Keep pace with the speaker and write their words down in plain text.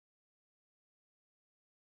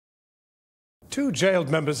Two jailed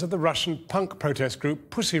members of the Russian punk protest group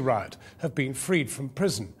Pussy Riot have been freed from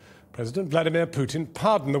prison. President Vladimir Putin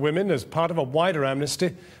pardoned the women as part of a wider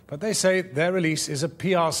amnesty, but they say their release is a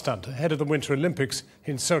PR stunt ahead of the Winter Olympics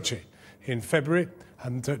in Sochi in February.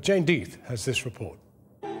 And Jane Deeth has this report.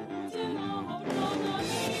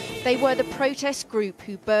 They were the protest group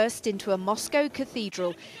who burst into a Moscow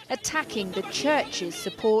cathedral, attacking the church's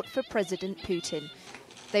support for President Putin.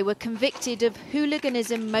 They were convicted of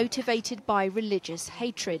hooliganism motivated by religious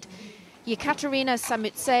hatred. Yekaterina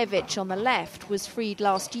Samutsevich on the left was freed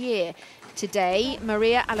last year. Today,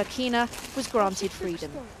 Maria Alekina was granted freedom.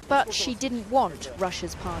 But she didn't want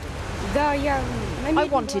Russia's pardon. I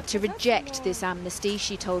wanted to reject this amnesty,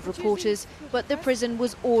 she told reporters, but the prison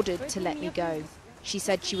was ordered to let me go. She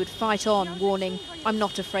said she would fight on, warning, "I'm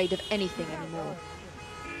not afraid of anything anymore."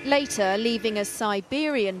 Later, leaving a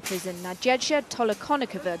Siberian prison, Nadezhda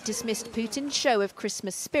Tolokonnikova dismissed Putin's show of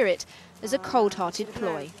Christmas spirit as a cold-hearted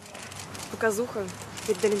ploy.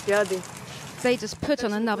 They just put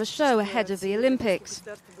on another show ahead of the Olympics.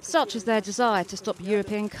 Such is their desire to stop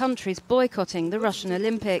European countries boycotting the Russian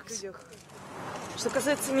Olympics.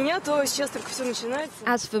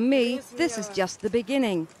 As for me, this is just the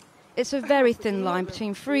beginning. It's a very thin line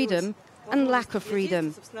between freedom and lack of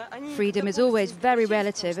freedom. Freedom is always very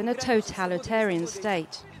relative in a totalitarian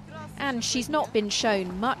state. And she's not been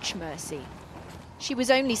shown much mercy. She was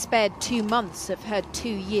only spared 2 months of her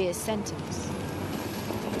 2-year sentence.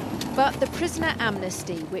 But the prisoner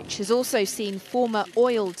amnesty, which has also seen former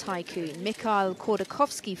oil tycoon Mikhail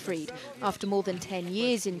Khodorkovsky freed after more than 10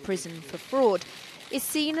 years in prison for fraud, is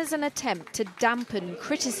seen as an attempt to dampen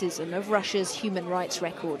criticism of Russia's human rights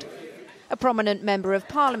record. A prominent member of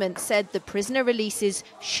parliament said the prisoner releases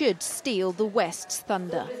should steal the West's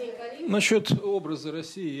thunder. In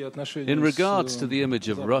regards to the image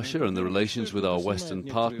of Russia and the relations with our Western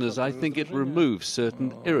partners, I think it removes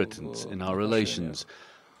certain irritants in our relations.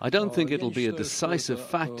 I don't think it'll be a decisive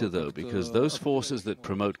factor, though, because those forces that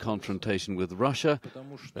promote confrontation with Russia,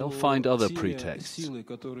 they'll find other pretexts.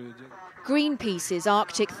 Greenpeace's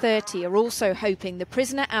Arctic 30 are also hoping the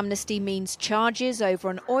prisoner amnesty means charges over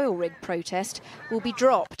an oil rig protest will be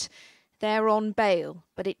dropped. They're on bail,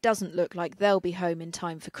 but it doesn't look like they'll be home in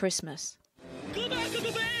time for Christmas.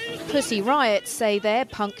 Pussy Riot say their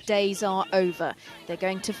punk days are over. They're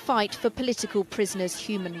going to fight for political prisoners'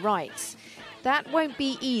 human rights. That won't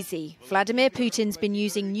be easy. Vladimir Putin's been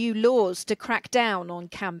using new laws to crack down on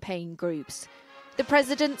campaign groups. The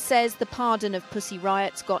president says the pardon of Pussy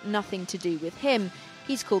Riot's got nothing to do with him.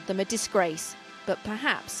 He's called them a disgrace. But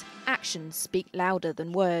perhaps actions speak louder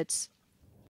than words.